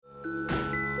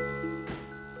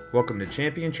Welcome to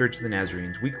Champion Church of the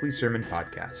Nazarene's weekly sermon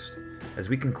podcast. As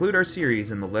we conclude our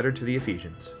series in the letter to the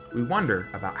Ephesians, we wonder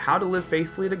about how to live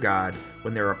faithfully to God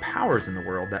when there are powers in the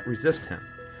world that resist Him.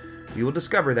 We will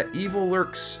discover that evil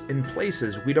lurks in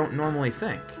places we don't normally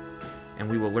think, and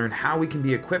we will learn how we can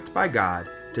be equipped by God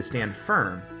to stand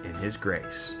firm in His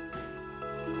grace.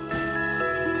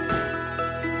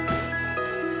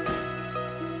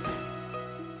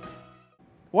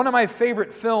 One of my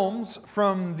favorite films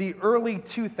from the early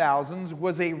 2000s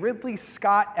was a Ridley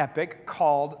Scott epic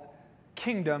called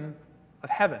Kingdom of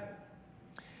Heaven.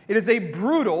 It is a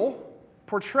brutal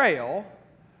portrayal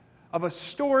of a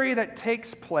story that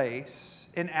takes place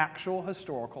in actual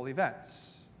historical events.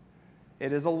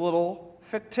 It is a little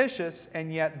fictitious,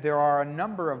 and yet there are a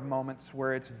number of moments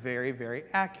where it's very, very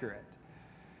accurate.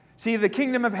 See, the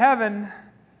Kingdom of Heaven,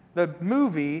 the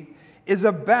movie, is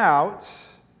about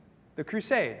the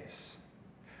Crusades.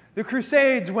 The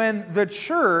Crusades, when the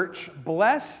church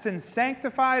blessed and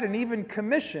sanctified and even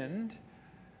commissioned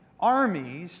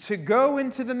armies to go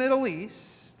into the Middle East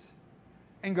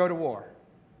and go to war.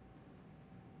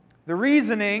 The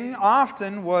reasoning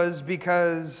often was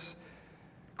because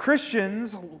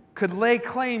Christians could lay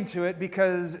claim to it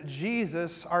because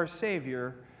Jesus, our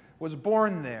Savior, was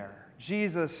born there.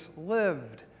 Jesus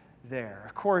lived there.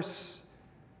 Of course,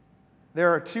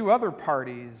 there are two other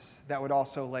parties that would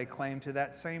also lay claim to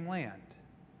that same land.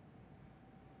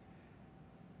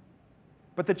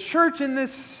 But the church in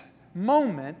this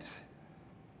moment,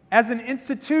 as an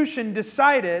institution,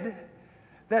 decided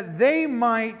that they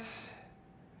might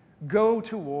go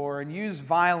to war and use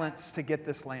violence to get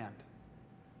this land.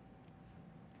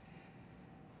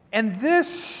 And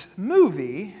this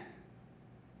movie,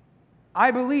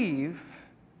 I believe,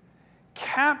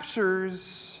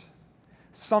 captures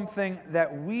something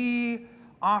that we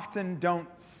often don't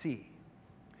see.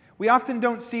 We often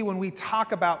don't see when we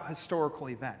talk about historical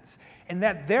events, and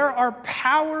that there are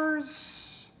powers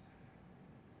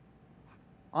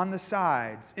on the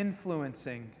sides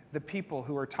influencing the people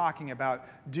who are talking about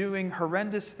doing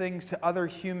horrendous things to other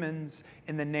humans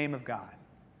in the name of God.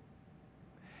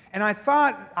 And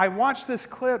I watched this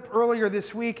clip earlier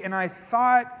this week, and I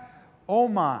thought, oh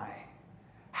my,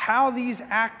 how these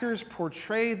actors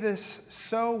portray this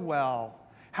so well.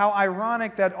 How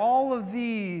ironic that all of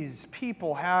these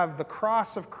people have the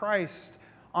cross of Christ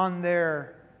on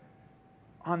their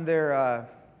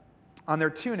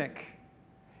tunic,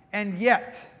 and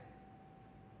yet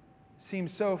seem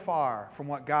so far from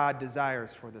what God desires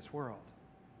for this world.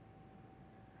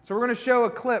 So we're going to show a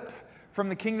clip from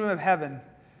the Kingdom of Heaven,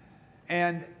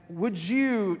 and would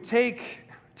you take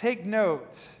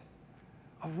note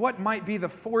of what might be the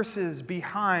forces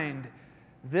behind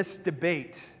this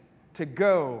debate to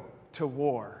go to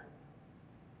war?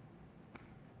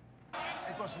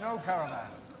 It was no caravan.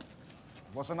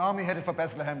 It was an army headed for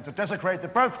Bethlehem to desecrate the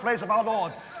birthplace of our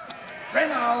Lord.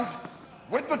 Reynald,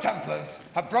 with the Templars,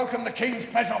 have broken the king's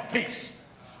pledge of peace.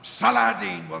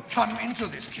 Saladin will come into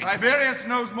this kingdom. Tiberius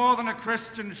knows more than a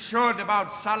Christian should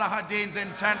about Salah ad-Din's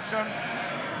intentions.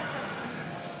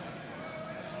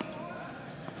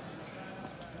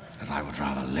 That I would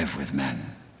rather live with men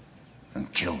than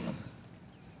kill them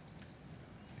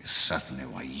is certainly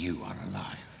why you are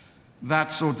alive.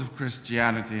 That sort of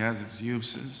Christianity has its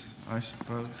uses, I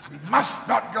suppose. We must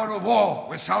not go to war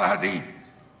with Saladin.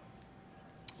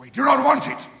 We do not want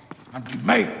it, and we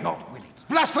may not win it.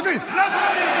 Blasphemy!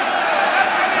 Blasphemy!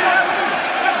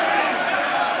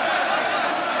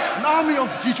 An army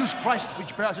of Jesus Christ,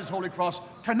 which bears his holy cross,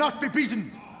 cannot be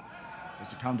beaten.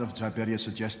 Does the Count of Tiberius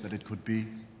suggest that it could be?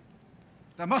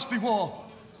 There must be war.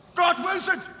 God wills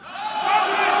it!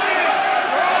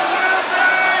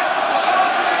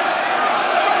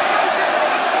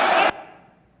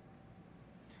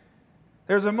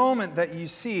 There's a moment that you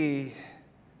see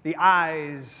the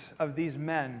eyes of these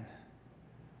men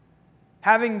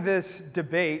having this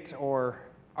debate or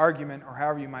argument, or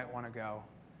however you might want to go.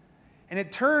 And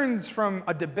it turns from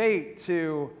a debate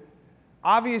to,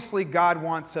 obviously God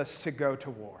wants us to go to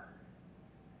war.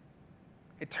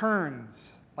 It turns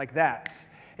like that.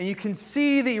 And you can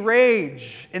see the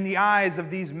rage in the eyes of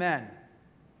these men.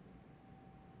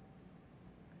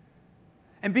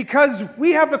 And because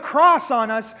we have the cross on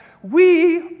us,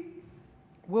 we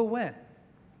will win.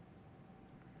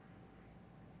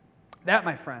 That,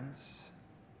 my friends,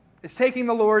 is taking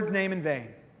the Lord's name in vain.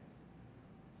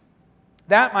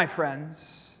 That, my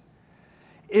friends,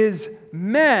 is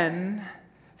men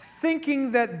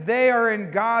thinking that they are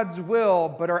in God's will,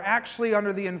 but are actually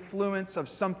under the influence of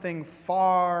something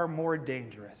far more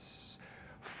dangerous,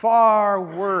 far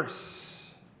worse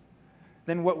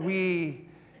than what we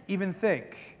even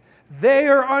think. they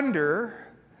are under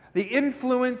the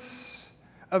influence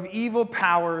of evil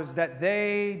powers that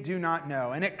they do not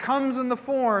know. And it comes in the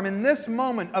form, in this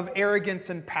moment, of arrogance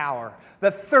and power.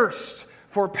 The thirst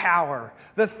for power.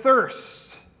 The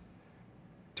thirst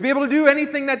to be able to do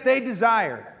anything that they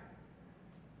desire.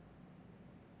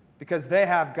 Because they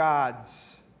have God's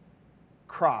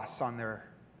cross on their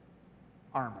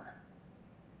armor.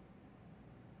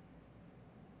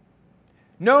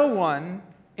 No one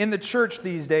in the church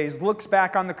these days looks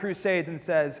back on the Crusades and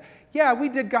says, yeah, we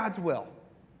did God's will.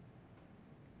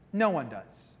 No one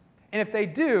does. And if they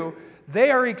do,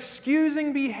 they are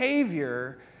excusing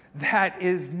behavior that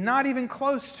is not even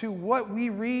close to what we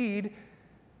read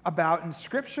about in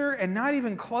Scripture and not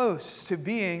even close to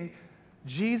being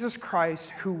Jesus Christ,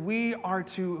 who we are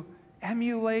to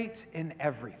emulate in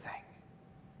everything.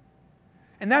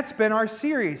 And that's been our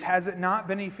series, has it not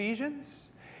been, Ephesians?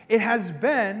 It has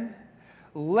been,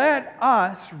 let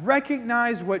us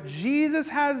recognize what Jesus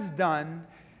has done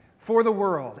for the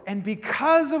world. And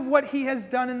because of what he has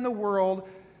done in the world,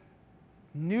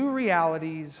 new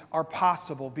realities are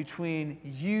possible between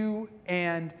you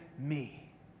and me.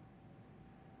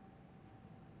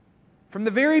 From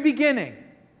the very beginning,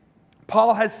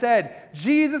 Paul has said,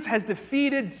 Jesus has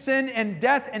defeated sin and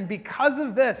death, and because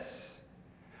of this,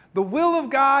 the will of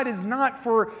God is not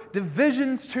for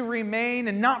divisions to remain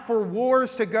and not for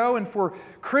wars to go and for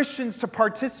Christians to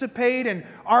participate in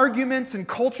arguments and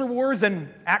culture wars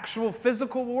and actual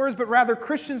physical wars, but rather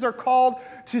Christians are called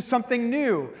to something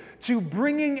new, to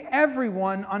bringing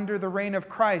everyone under the reign of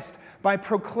Christ by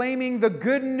proclaiming the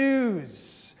good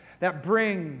news that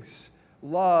brings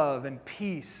love and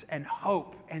peace and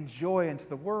hope and joy into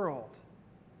the world.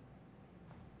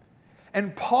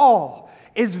 And Paul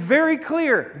is very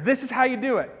clear. This is how you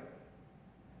do it.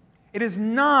 It is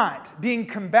not being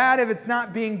combative. It's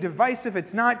not being divisive.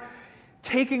 It's not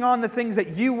taking on the things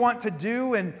that you want to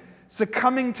do and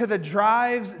succumbing to the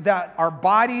drives that our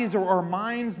bodies or our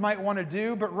minds might want to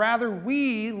do, but rather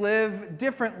we live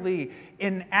differently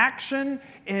in action,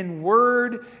 in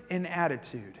word, in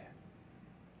attitude.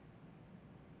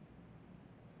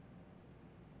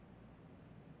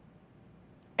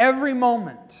 Every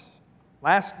moment,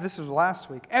 this was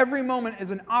last week, every moment is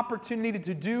an opportunity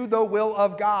to do the will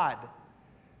of God.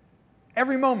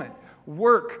 Every moment.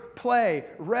 Work, play,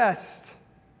 rest.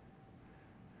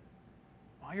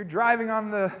 While you're driving on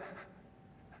the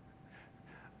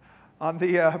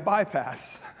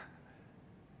bypass.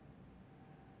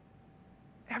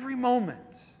 Every moment,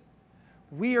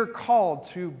 we are called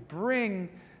to bring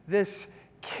this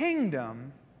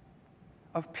kingdom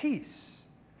of peace.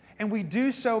 And we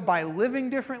do so by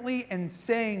living differently and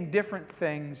saying different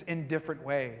things in different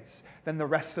ways than the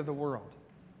rest of the world.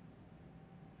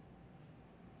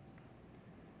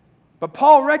 But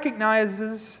Paul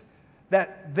recognizes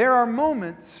that there are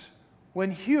moments when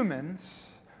humans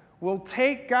will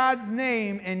take God's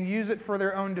name and use it for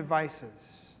their own devices.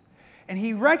 And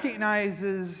he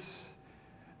recognizes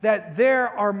that there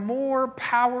are more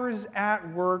powers at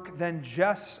work than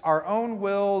just our own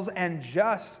wills and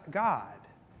just God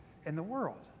in the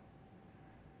world.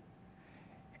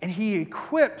 And he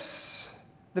equips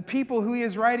the people who he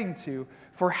is writing to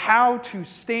for how to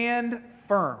stand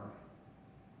firm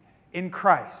in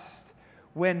Christ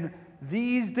when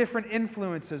these different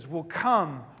influences will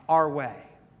come our way.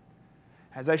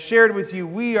 As I shared with you,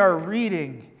 we are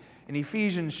reading in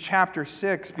Ephesians chapter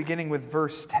 6, beginning with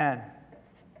verse 10.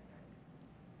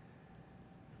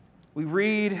 We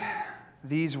read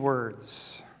these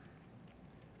words.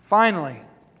 Finally,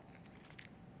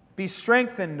 be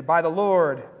strengthened by the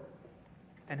Lord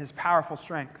and His powerful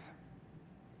strength.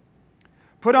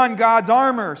 Put on God's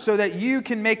armor so that you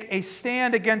can make a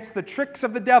stand against the tricks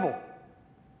of the devil.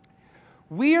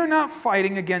 We are not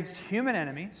fighting against human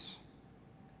enemies,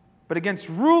 but against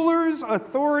rulers,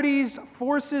 authorities,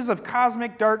 forces of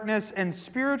cosmic darkness, and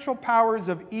spiritual powers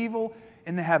of evil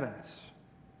in the heavens.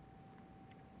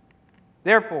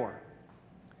 Therefore,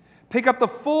 pick up the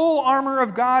full armor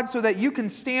of God so that you can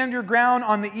stand your ground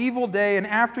on the evil day, and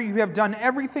after you have done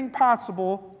everything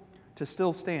possible, to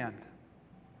still stand.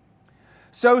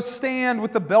 So stand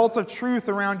with the belt of truth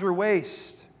around your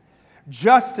waist,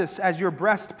 justice as your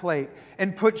breastplate,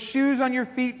 and put shoes on your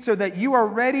feet so that you are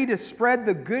ready to spread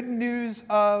the good news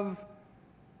of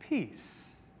peace.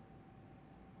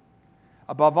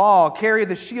 Above all, carry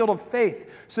the shield of faith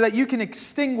so that you can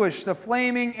extinguish the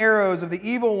flaming arrows of the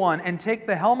evil one and take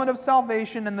the helmet of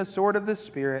salvation and the sword of the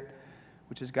Spirit,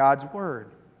 which is God's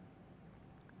Word.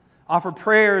 Offer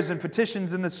prayers and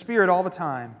petitions in the Spirit all the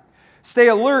time. Stay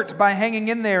alert by hanging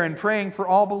in there and praying for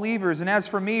all believers. And as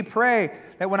for me, pray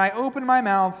that when I open my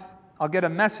mouth, I'll get a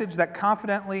message that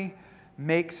confidently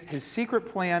makes his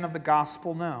secret plan of the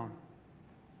gospel known.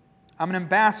 I'm an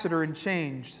ambassador in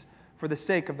chains for the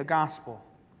sake of the gospel.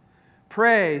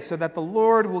 Pray so that the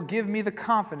Lord will give me the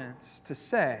confidence to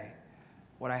say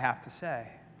what I have to say.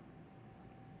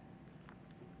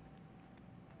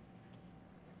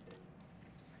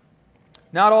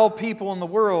 Not all people in the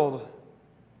world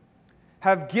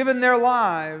have given their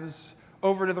lives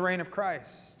over to the reign of Christ.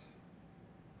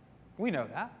 We know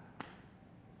that.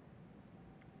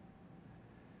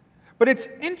 But it's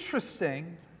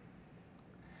interesting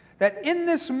that in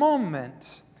this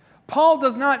moment, Paul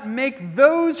does not make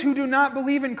those who do not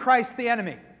believe in Christ the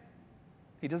enemy.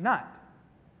 He does not.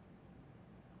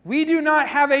 We do not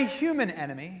have a human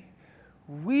enemy.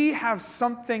 We have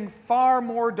something far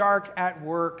more dark at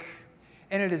work,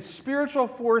 and it is spiritual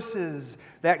forces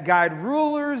that guide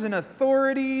rulers and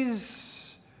authorities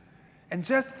and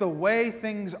just the way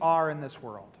things are in this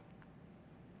world.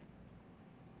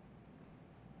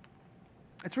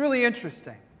 It's really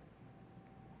interesting.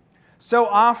 So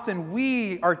often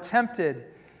we are tempted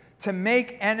to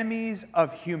make enemies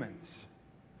of humans.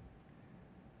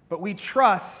 But we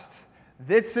trust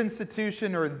this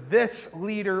institution or this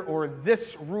leader or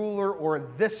this ruler or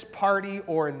this party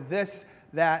or this,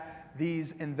 that,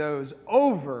 these, and those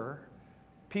over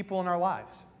people in our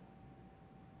lives.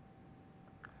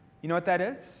 You know what that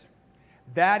is?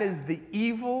 That is the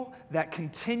evil that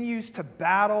continues to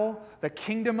battle the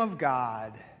kingdom of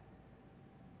God.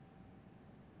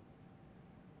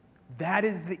 That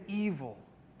is the evil,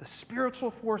 the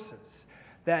spiritual forces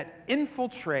that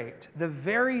infiltrate the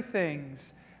very things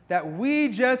that we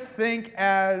just think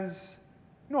as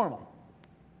normal.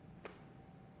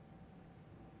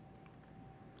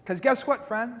 Because guess what,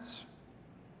 friends?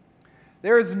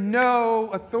 There is no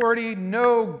authority,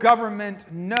 no government,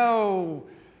 no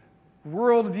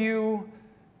worldview,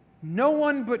 no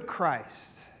one but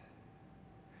Christ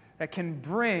that can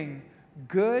bring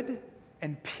good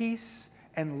and peace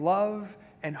and love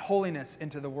and holiness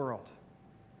into the world.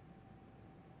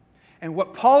 And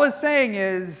what Paul is saying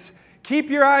is, keep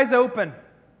your eyes open.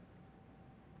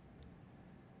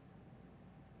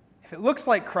 If it looks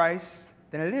like Christ,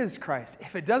 then it is Christ.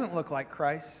 If it doesn't look like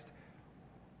Christ,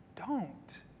 don't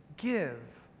give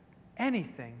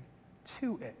anything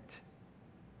to it.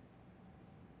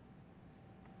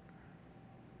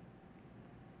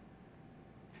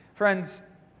 Friends,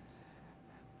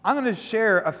 I'm going to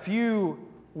share a few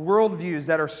worldviews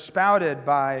that are spouted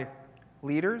by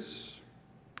leaders,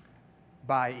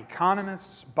 by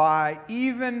economists, by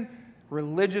even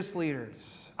religious leaders.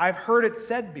 I've heard it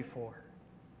said before.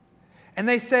 And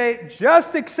they say,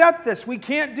 just accept this. We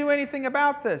can't do anything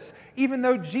about this. Even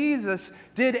though Jesus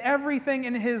did everything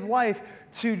in his life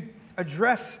to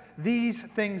address these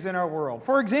things in our world.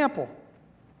 For example,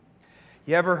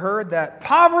 you ever heard that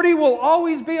poverty will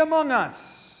always be among us?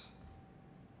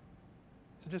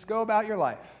 So just go about your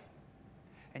life.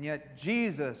 And yet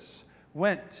Jesus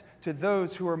went to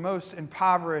those who were most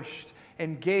impoverished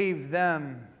and gave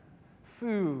them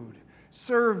food,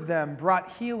 served them,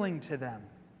 brought healing to them.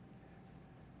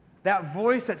 That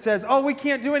voice that says, oh, we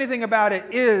can't do anything about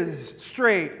it, is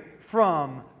straight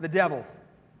from the devil.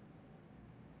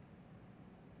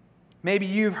 Maybe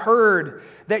you've heard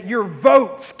that your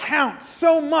vote counts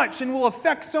so much and will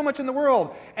affect so much in the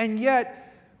world, and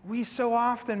yet we so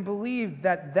often believe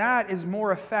that that is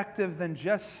more effective than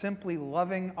just simply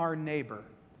loving our neighbor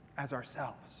as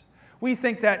ourselves. We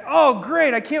think that, oh,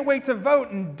 great, I can't wait to vote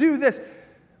and do this.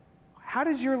 How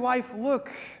does your life look?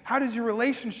 How does your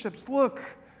relationships look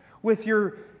with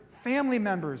your family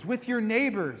members, with your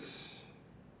neighbors?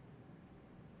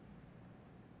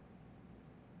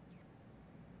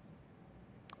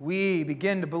 We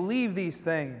begin to believe these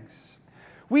things.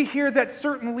 We hear that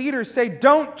certain leaders say,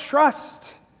 don't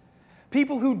trust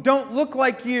people who don't look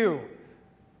like you,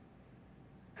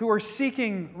 who are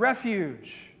seeking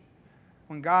refuge,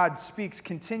 when God speaks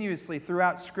continuously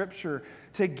throughout Scripture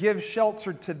to give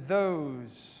shelter to those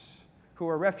who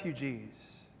are refugees,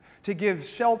 to give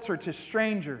shelter to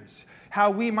strangers,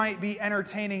 how we might be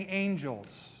entertaining angels.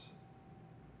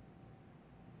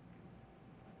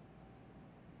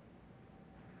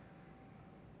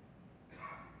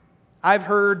 I've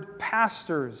heard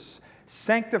pastors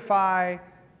sanctify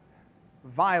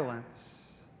violence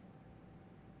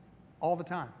all the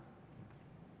time,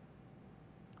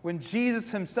 when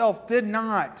Jesus himself did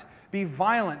not be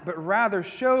violent, but rather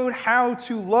showed how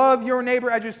to love your neighbor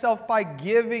as yourself by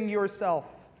giving yourself.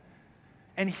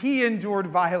 And he endured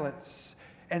violence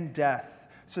and death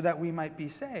so that we might be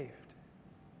saved.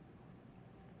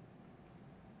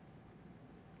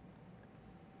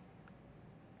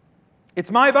 It's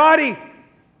my body,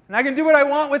 and I can do what I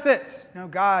want with it. No,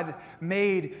 God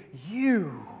made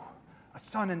you a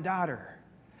son and daughter,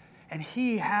 and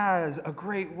He has a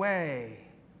great way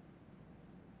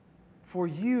for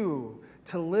you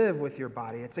to live with your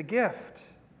body. It's a gift.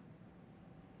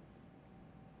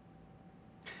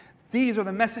 These are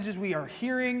the messages we are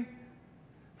hearing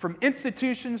from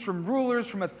institutions, from rulers,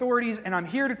 from authorities, and I'm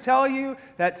here to tell you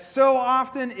that so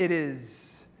often it is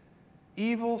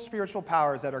evil spiritual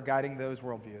powers that are guiding those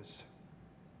worldviews.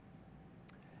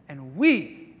 And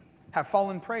we have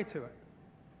fallen prey to it.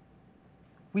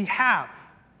 We have.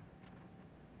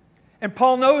 And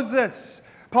Paul knows this.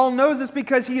 Paul knows this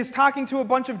because he is talking to a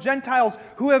bunch of Gentiles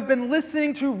who have been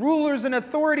listening to rulers and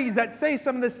authorities that say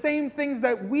some of the same things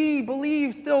that we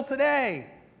believe still today.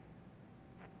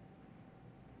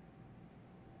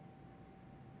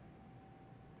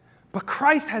 But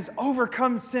Christ has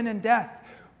overcome sin and death.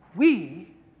 We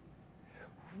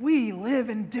live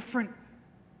in different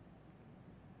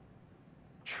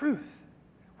truth.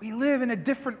 We live in a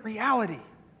different reality.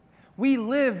 We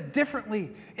live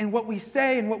differently in what we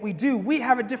say and what we do. We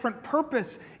have a different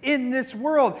purpose in this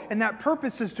world, and that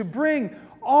purpose is to bring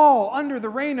all under the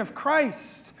reign of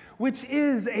Christ, which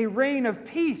is a reign of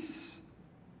peace.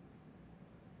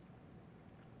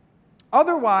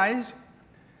 Otherwise,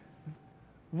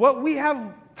 what we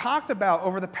have talked about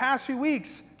over the past few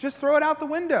weeks, just throw it out the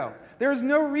window. There is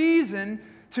no reason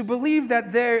to believe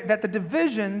that the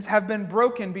divisions have been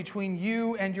broken between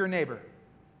you and your neighbor.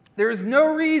 There is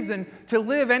no reason to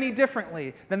live any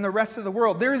differently than the rest of the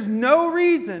world. There is no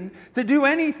reason to do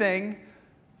anything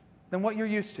than what you're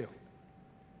used to.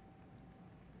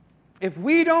 If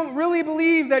we don't really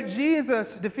believe that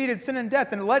Jesus defeated sin and death,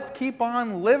 then let's keep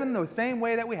on living the same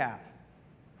way that we have.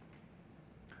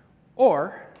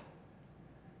 Or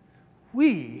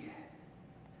we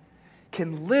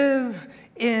can live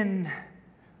in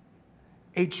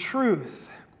a truth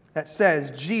that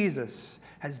says Jesus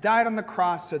has died on the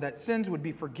cross so that sins would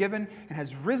be forgiven and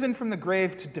has risen from the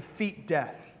grave to defeat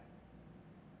death.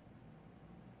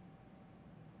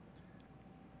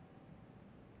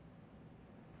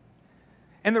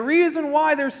 And the reason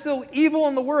why there's still evil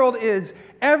in the world is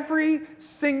every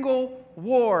single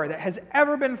war that has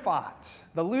ever been fought,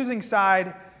 the losing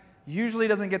side usually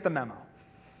doesn't get the memo.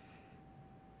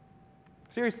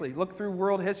 Seriously, look through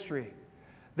world history.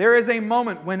 There is a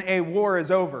moment when a war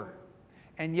is over,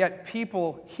 and yet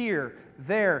people here,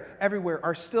 there, everywhere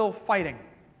are still fighting.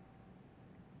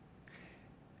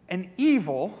 And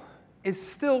evil is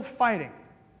still fighting.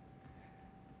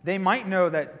 They might know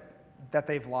that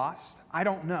they've lost. I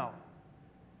don't know.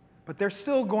 But they're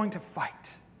still going to fight.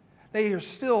 They are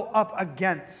still up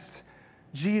against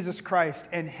Jesus Christ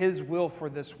and His will for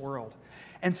this world.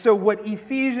 And so what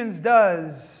Ephesians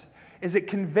does is it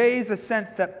conveys a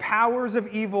sense that powers of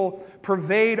evil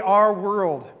pervade our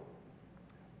world.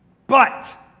 But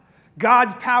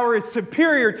God's power is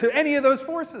superior to any of those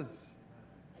forces.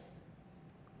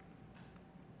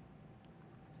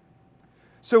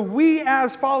 So we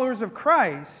as followers of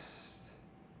Christ,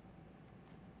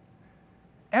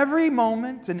 every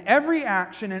moment and every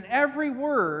action and every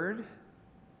word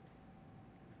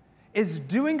is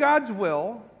doing God's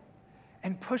will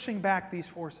and pushing back these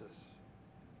forces.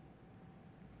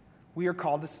 We are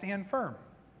called to stand firm.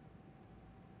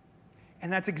 And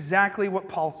that's exactly what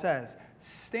Paul says.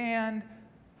 Stand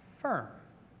firm.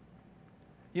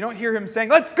 You don't hear him saying,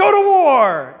 let's go to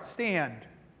war. Stand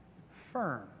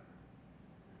firm.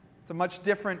 It's a much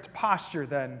different posture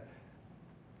than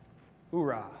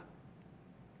hoorah.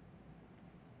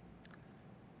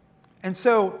 And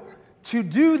so, to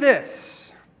do this,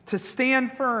 to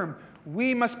stand firm,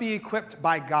 we must be equipped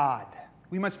by God.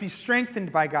 We must be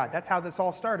strengthened by God. That's how this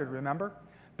all started, remember?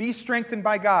 Be strengthened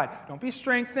by God. Don't be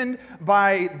strengthened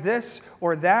by this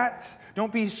or that.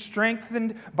 Don't be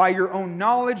strengthened by your own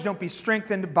knowledge. Don't be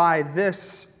strengthened by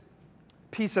this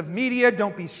piece of media.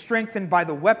 Don't be strengthened by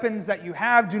the weapons that you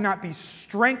have. Do not be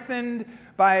strengthened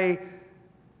by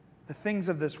the things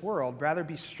of this world. Rather,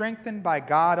 be strengthened by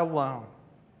God alone.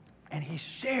 And he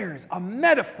shares a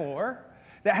metaphor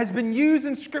that has been used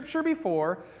in Scripture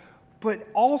before, but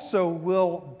also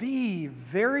will be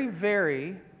very,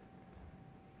 very,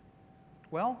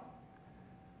 well,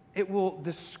 it will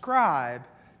describe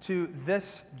to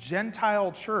this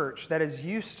Gentile church that is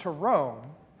used to Rome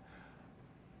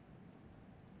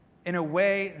in a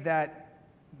way that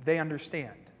they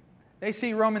understand. They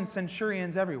see Roman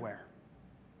centurions everywhere.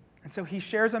 And so he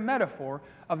shares a metaphor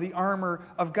of the armor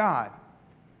of God.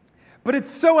 But it's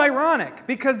so ironic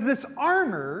because this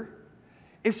armor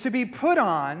is to be put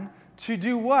on to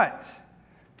do what?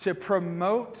 To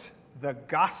promote the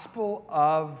gospel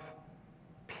of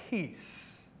peace.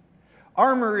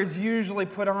 Armor is usually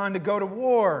put on to go to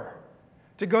war,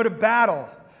 to go to battle.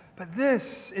 But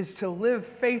this is to live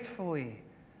faithfully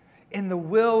in the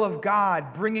will of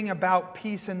God, bringing about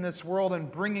peace in this world and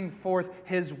bringing forth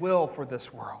His will for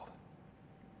this world.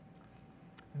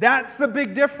 That's the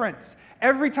big difference.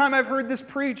 Every time I've heard this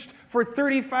preached for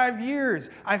 35 years,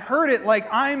 I've heard it like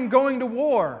I'm going to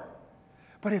war.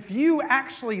 But if you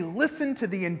actually listen to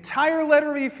the entire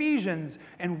letter of Ephesians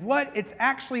and what it's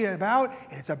actually about,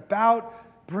 it's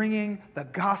about bringing the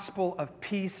gospel of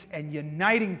peace and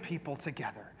uniting people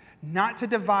together. Not to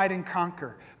divide and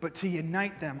conquer, but to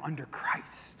unite them under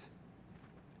Christ.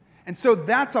 And so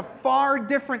that's a far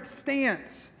different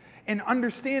stance in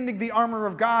understanding the armor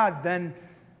of God than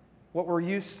what we're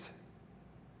used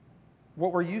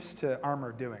to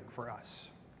armor doing for us.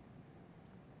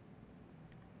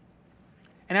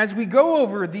 And as we go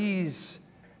over these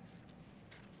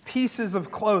pieces of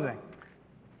clothing,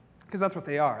 because that's what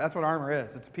they are, that's what armor is,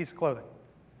 it's a piece of clothing,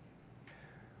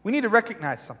 we need to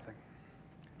recognize something.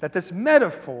 That this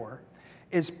metaphor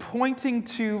is pointing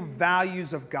to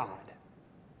values of God.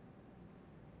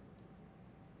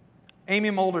 Amy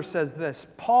Mulder says this: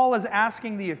 Paul is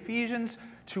asking the Ephesians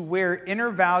to wear inner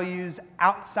values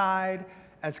outside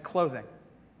as clothing.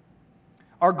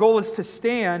 Our goal is to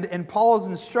stand, and Paul is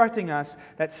instructing us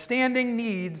that standing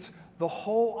needs the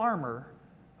whole armor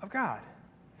of God.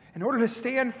 In order to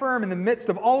stand firm in the midst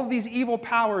of all of these evil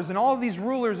powers and all of these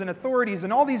rulers and authorities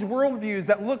and all these worldviews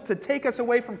that look to take us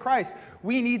away from Christ,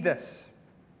 we need this.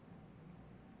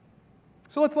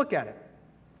 So let's look at it.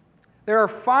 There are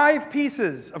 5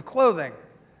 pieces of clothing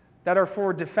that are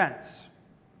for defense,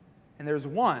 and there's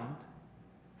one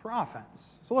for offense.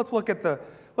 So let's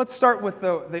start with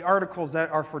the articles that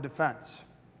are for defense.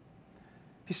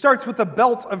 He starts with the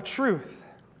belt of truth.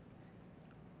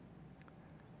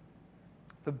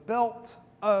 The belt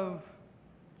of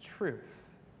truth.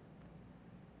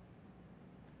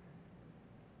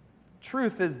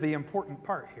 Truth is the important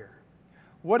part here.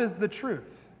 What is the truth?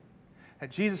 That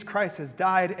Jesus Christ has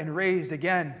died and raised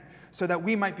again so that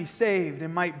we might be saved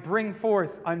and might bring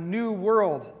forth a new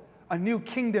world, a new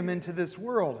kingdom into this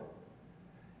world.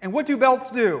 And what do belts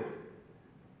do?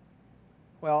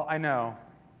 Well, I know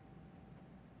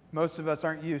most of us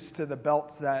aren't used to the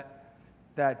belts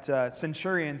that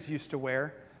centurions used to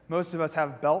wear. Most of us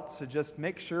have belts to just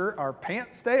make sure our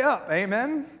pants stay up.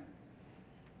 Amen?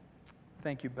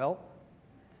 Thank you, belt.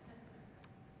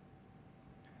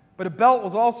 But a belt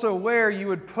was also where you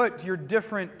would put your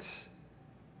different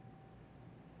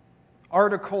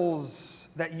articles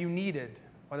that you needed,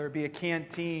 whether it be a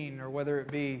canteen or whether it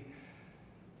be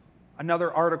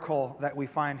another article that we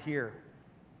find here.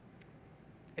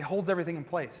 It holds everything in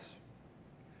place.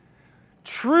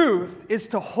 Truth is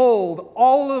to hold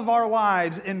all of our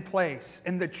lives in place.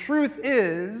 And the truth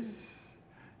is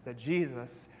that Jesus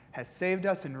has saved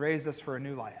us and raised us for a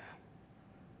new life.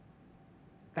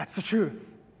 That's the truth.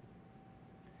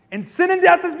 And sin and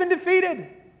death has been defeated.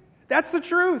 That's the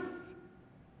truth.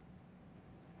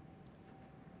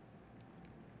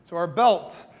 So our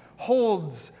belt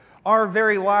holds our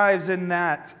very lives in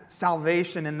that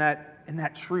salvation, in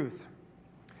that truth.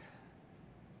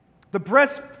 The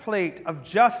breastplate of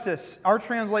justice, our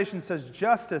translation says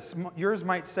justice, yours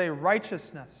might say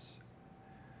righteousness.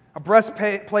 A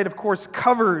breastplate, of course,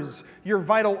 covers your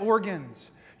vital organs,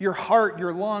 your heart,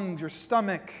 your lungs, your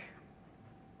stomach.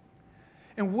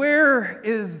 And where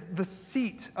is the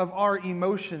seat of our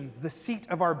emotions, the seat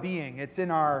of our being? It's in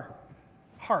our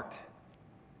heart.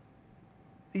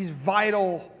 These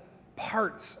vital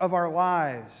parts of our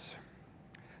lives.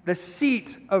 The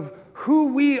seat of who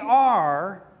we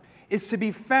are is to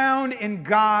be found in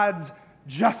God's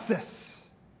justice.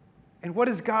 And what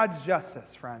is God's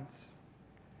justice, friends?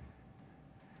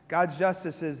 God's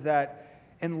justice is that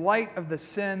in light of the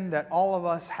sin that all of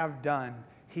us have done,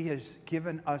 He has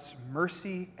given us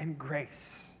mercy and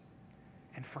grace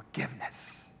and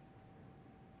forgiveness.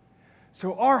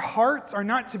 So our hearts are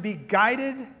not to be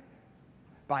guided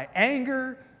by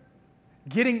anger,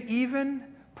 getting even,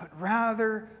 but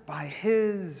rather by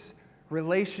His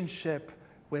relationship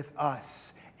with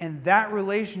us. And that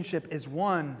relationship is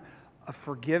one of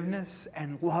forgiveness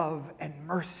and love and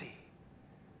mercy.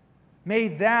 May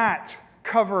that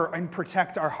cover and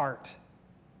protect our heart.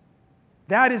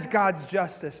 That is God's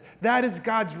justice. That is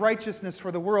God's righteousness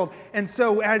for the world. And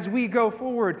so as we go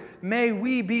forward, may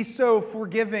we be so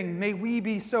forgiving. May we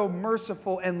be so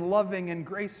merciful and loving and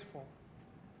graceful.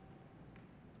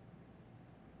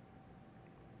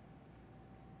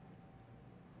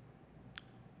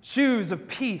 Shoes of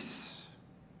peace.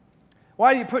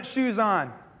 Why do you put shoes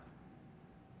on?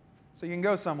 So you can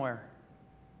go somewhere.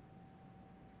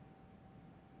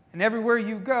 And everywhere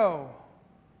you go,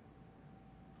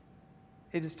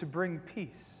 it is to bring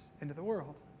peace into the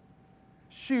world.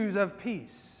 Shoes of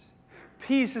peace.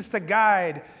 Peace is to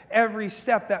guide every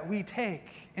step that we take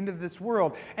into this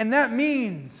world. And that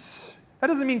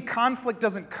doesn't mean conflict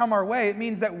doesn't come our way. It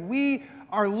means that we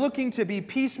are looking to be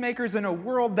peacemakers in a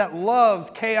world that loves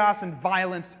chaos and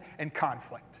violence and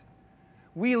conflict.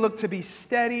 We look to be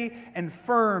steady and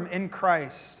firm in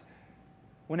Christ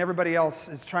when everybody else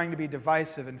is trying to be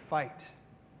divisive and fight.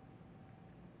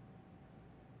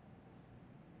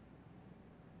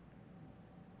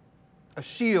 A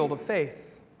shield of faith.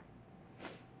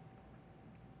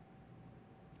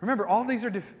 Remember, all these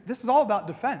are this is all about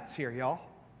defense here, y'all.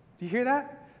 Do you hear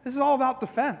that? This is all about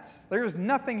defense. There is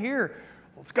nothing here.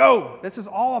 Let's go. This is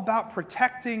all about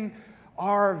protecting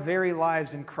our very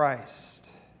lives in Christ.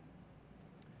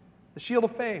 The shield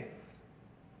of faith.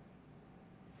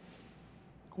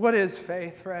 What is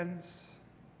faith, friends?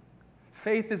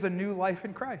 Faith is a new life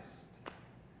in Christ.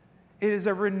 It is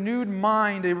a renewed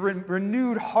mind, a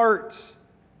renewed heart.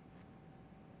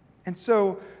 And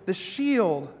so the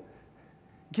shield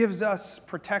gives us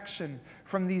protection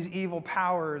from these evil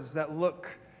powers that look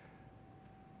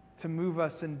to move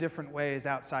us in different ways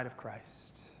outside of Christ.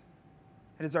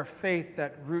 It is our faith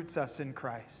that roots us in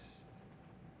Christ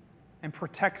and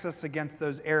protects us against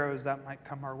those arrows that might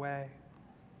come our way.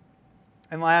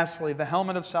 And lastly, the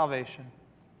helmet of salvation.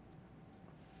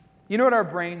 You know what our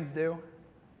brains do?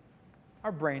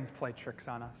 Our brains play tricks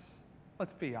on us.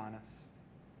 Let's be honest.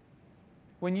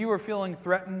 When you are feeling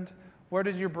threatened, what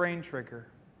does your brain trigger?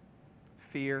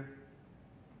 Fear.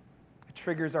 It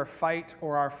triggers our fight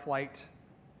or our flight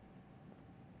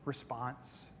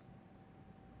response.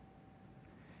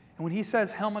 And when he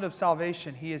says helmet of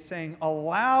salvation, he is saying,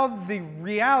 allow the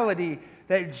reality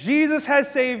that Jesus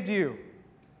has saved you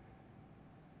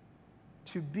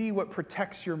to be what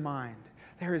protects your mind.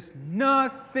 There is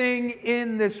nothing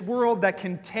in this world that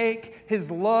can take his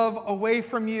love away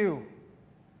from you.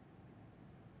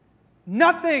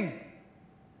 Nothing.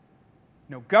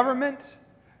 No government,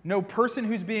 no person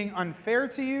who's being unfair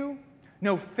to you,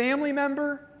 no family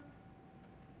member.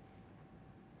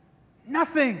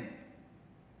 Nothing.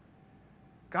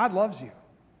 God loves you.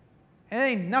 And there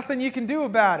ain't nothing you can do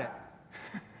about it.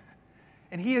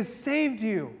 And he has saved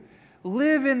you.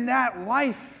 Live in that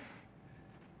life.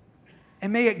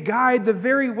 And may it guide the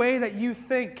very way that you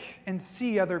think and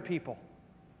see other people.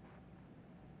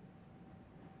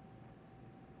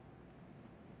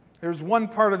 There's one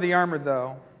part of the armor,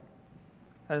 though,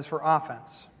 that is for offense.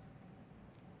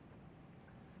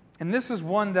 And this is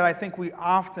one that I think we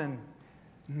often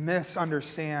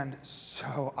misunderstand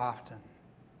so often.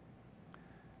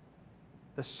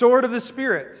 The sword of the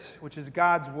Spirit, which is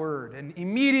God's word. And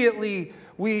immediately,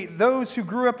 those who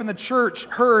grew up in the church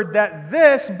heard that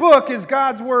this book is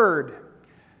God's word.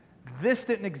 This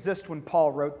didn't exist when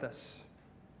Paul wrote this.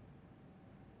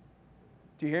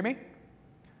 Do you hear me?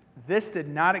 This did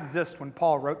not exist when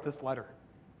Paul wrote this letter.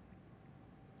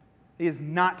 He is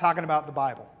not talking about the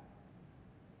Bible.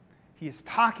 He is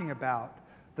talking about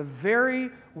the very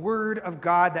word of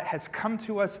God that has come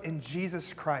to us in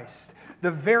Jesus Christ.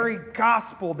 The very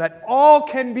gospel that all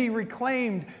can be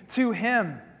reclaimed to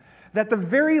him. That the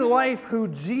very life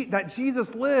that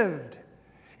Jesus lived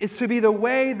is to be the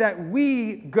way that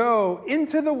we go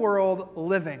into the world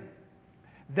living.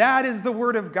 That is the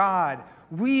word of God.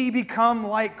 We become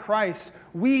like Christ.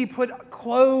 We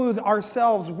clothe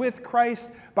ourselves with Christ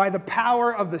by the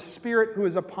power of the Spirit who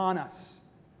is upon us.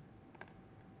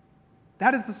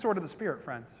 That is the sword of the Spirit,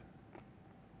 friends.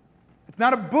 It's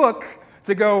not a book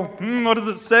to go, what does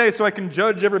it say so I can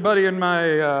judge everybody in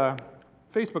my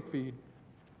Facebook feed.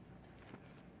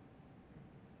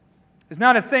 It's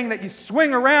not a thing that you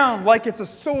swing around like it's a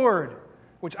sword,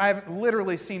 which I've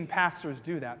literally seen pastors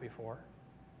do that before.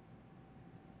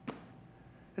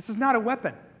 This is not a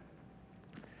weapon.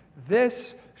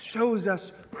 This shows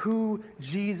us who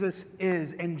Jesus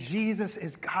is, and Jesus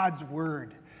is God's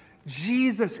word.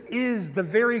 Jesus is the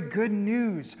very good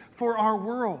news for our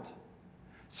world.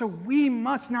 So we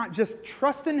must not just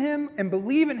trust in him and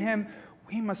believe in him,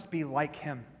 we must be like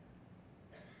him.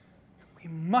 We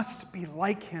must be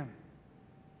like him.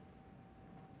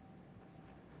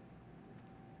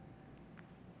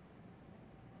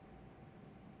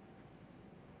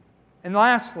 And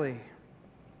lastly,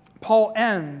 Paul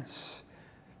ends.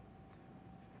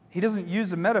 He doesn't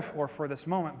use a metaphor for this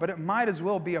moment, but it might as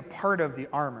well be a part of the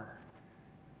armor.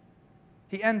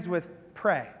 He ends with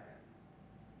pray.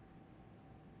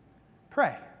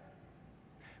 Pray.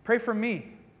 Pray for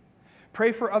me.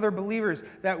 Pray for other believers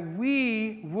that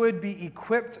we would be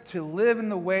equipped to live in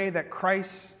the way that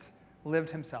Christ lived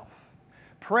himself.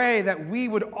 Pray that we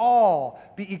would all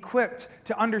be equipped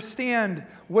to understand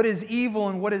what is evil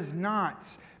and what is not.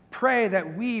 Pray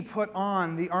that we put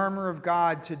on the armor of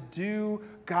God to do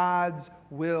God's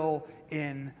will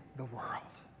in the world.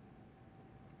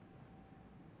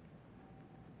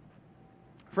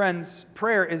 Friends,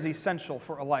 prayer is essential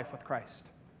for a life with Christ.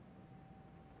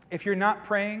 If you're not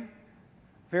praying,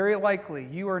 very likely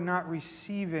you are not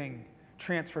receiving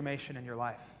transformation in your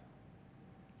life.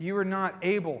 You are not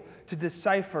able to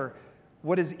decipher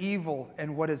what is evil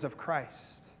and what is of Christ.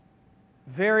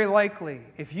 Very likely,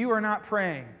 if you are not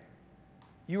praying,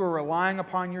 you are relying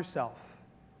upon yourself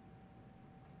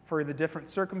for the different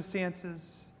circumstances,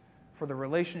 for the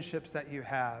relationships that you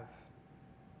have,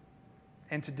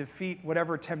 and to defeat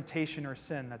whatever temptation or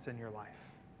sin that's in your life.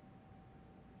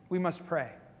 We must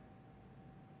pray.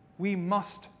 We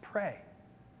must pray.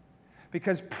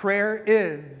 Because prayer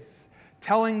is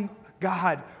telling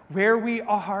God where we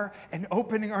are and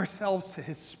opening ourselves to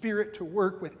His Spirit to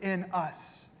work within us.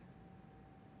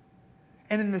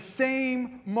 And in the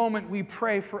same moment we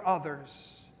pray for others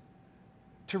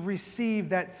to receive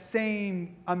that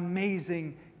same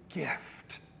amazing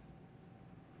gift.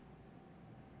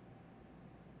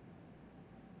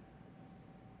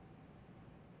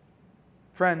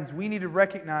 Friends, we need to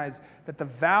recognize that the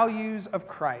values of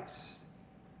Christ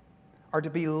are to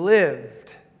be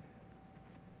lived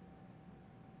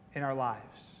in our lives.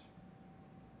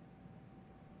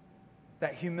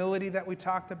 That humility that we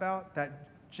talked about, that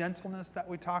gentleness that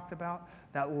we talked about,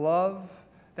 that love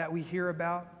that we hear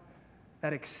about,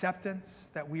 that acceptance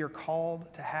that we are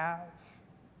called to have,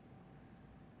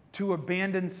 to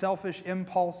abandon selfish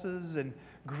impulses and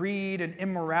greed and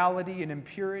immorality and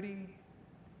impurity,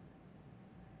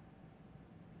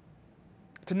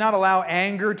 to not allow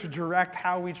anger to direct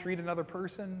how we treat another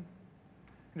person,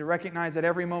 and to recognize that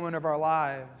every moment of our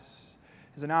lives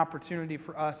is an opportunity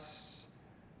for us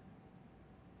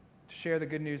to share the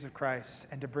good news of Christ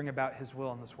and to bring about His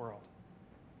will in this world.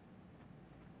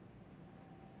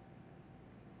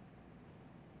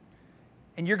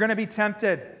 And you're going to be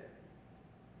tempted.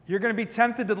 You're going to be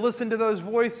tempted to listen to those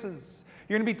voices.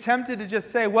 You're going to be tempted to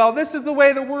just say, well, this is the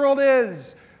way the world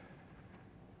is.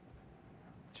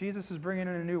 Jesus is bringing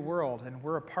in a new world, and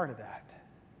we're a part of that.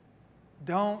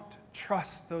 Don't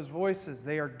trust those voices.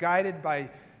 They are guided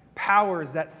by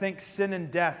powers that think sin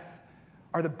and death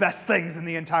are the best things in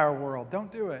the entire world.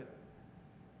 Don't do it.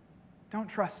 Don't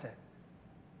trust it.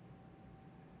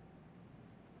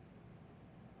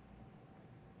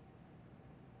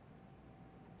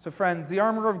 So friends, the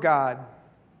armor of God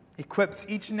equips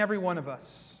each and every one of us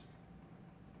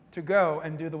to go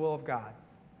and do the will of God,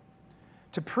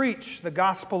 to preach the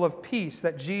gospel of peace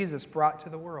that Jesus brought to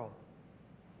the world.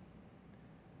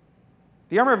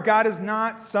 The armor of God is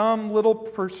not some little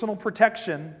personal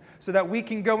protection so that we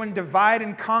can go and divide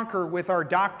and conquer with our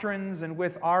doctrines and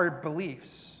with our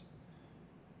beliefs.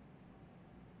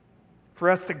 For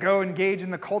us to go engage in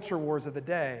the culture wars of the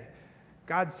day,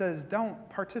 God says, don't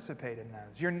participate in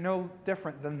those. You're no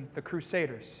different than the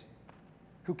Crusaders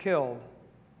who killed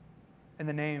in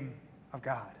the name of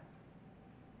God.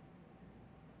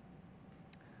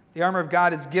 The armor of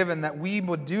God is given that we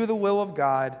would do the will of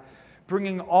God,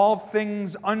 bringing all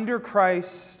things under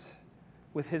Christ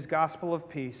with His gospel of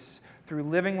peace through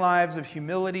living lives of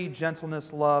humility,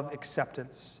 gentleness, love,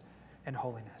 acceptance, and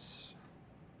holiness.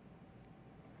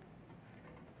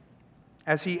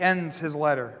 As he ends his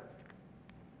letter,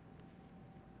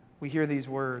 we hear these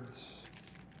words.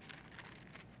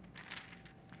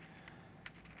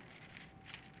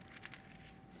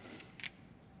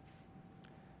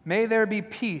 May there be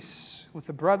peace with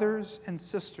the brothers and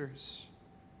sisters,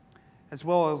 as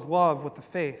well as love with the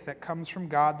faith that comes from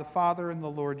God the Father and the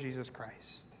Lord Jesus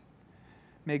Christ.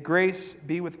 May grace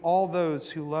be with all those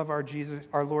who love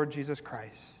our Lord Jesus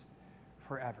Christ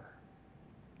forever.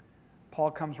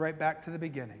 Paul comes right back to the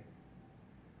beginning.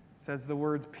 Says the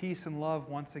words peace and love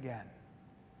once again.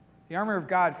 The armor of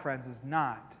God, friends, is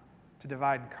not to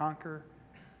divide and conquer,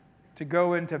 to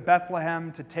go into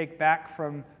Bethlehem to take back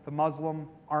from the Muslim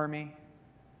army.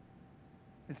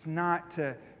 It's not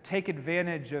to take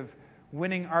advantage of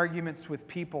winning arguments with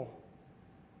people,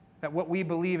 that what we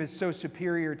believe is so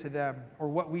superior to them or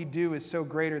what we do is so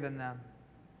greater than them.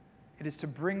 It is to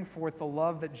bring forth the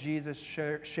love that Jesus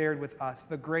shared with us,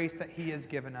 the grace that He has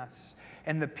given us,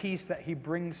 and the peace that He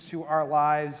brings to our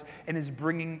lives and is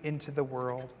bringing into the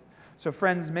world. So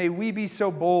friends, may we be so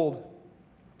bold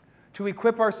to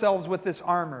equip ourselves with this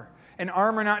armor. An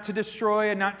armor not to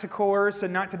destroy and not to coerce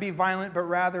and not to be violent, but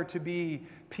rather to be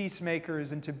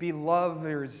peacemakers and to be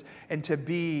lovers and to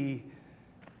be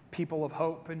people of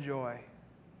hope and joy.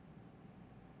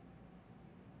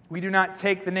 We do not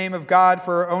take the name of God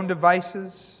for our own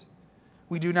devices.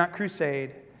 We do not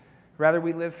crusade. Rather,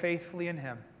 we live faithfully in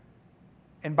Him.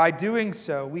 And by doing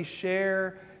so, we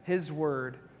share His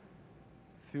word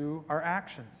through our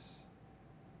actions,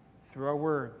 through our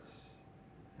words,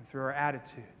 and through our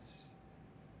attitudes.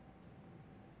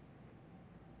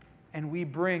 And we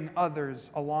bring others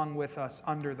along with us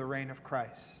under the reign of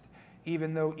Christ.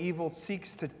 Even though evil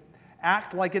seeks to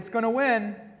act like it's going to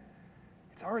win,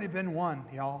 it's already been won,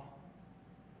 y'all.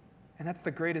 And that's the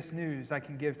greatest news I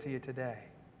can give to you today.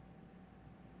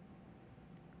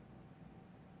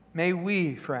 May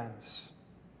we, friends,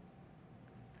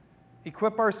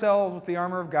 equip ourselves with the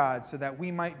armor of God so that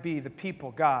we might be the people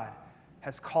God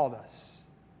has called us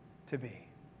to be.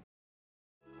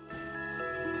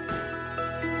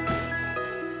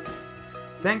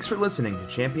 Thanks for listening to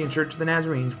Champion Church of the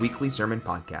Nazarene's weekly sermon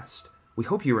podcast. We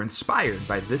hope you were inspired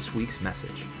by this week's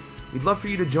message. We'd love for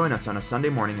you to join us on a Sunday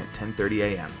morning at 10:30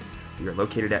 a.m. We are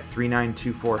located at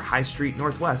 3924 High Street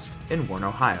Northwest in Warren,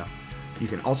 Ohio. You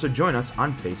can also join us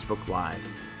on Facebook Live.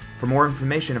 For more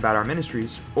information about our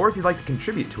ministries, or if you'd like to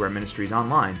contribute to our ministries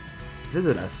online,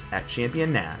 visit us at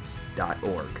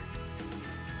championnaz.org.